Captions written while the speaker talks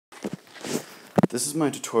This is my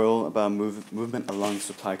tutorial about movement along the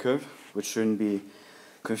supply curve, which shouldn't be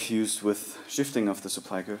confused with shifting of the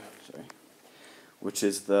supply curve, which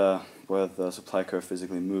is where the supply curve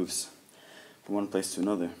physically moves from one place to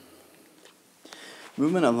another.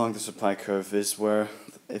 Movement along the supply curve is where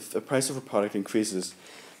if the price of a product increases,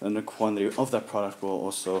 then the quantity of that product will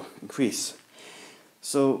also increase.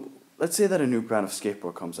 So let's say that a new brand of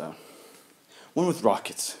skateboard comes out, one with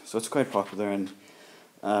rockets, so it's quite popular and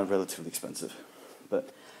relatively expensive. But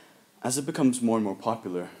as it becomes more and more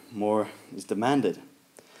popular, more is demanded.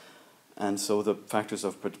 And so the factors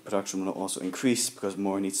of production will also increase because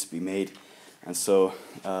more needs to be made. And so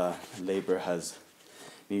labor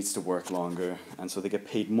needs to work longer, and so they get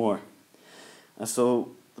paid more. And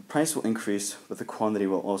so the price will increase, but the quantity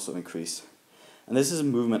will also increase. And this is a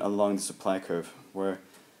movement along the supply curve, where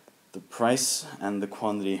the price and the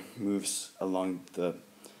quantity moves along the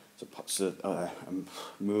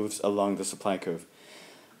supply curve,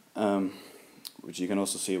 which you can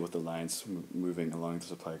also see with the lines moving along the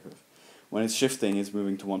supply curve. When it's shifting, it's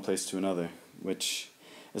moving to one place to another, which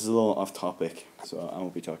is a little off topic, so I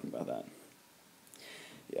won't be talking about that.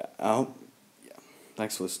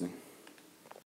 Thanks for listening.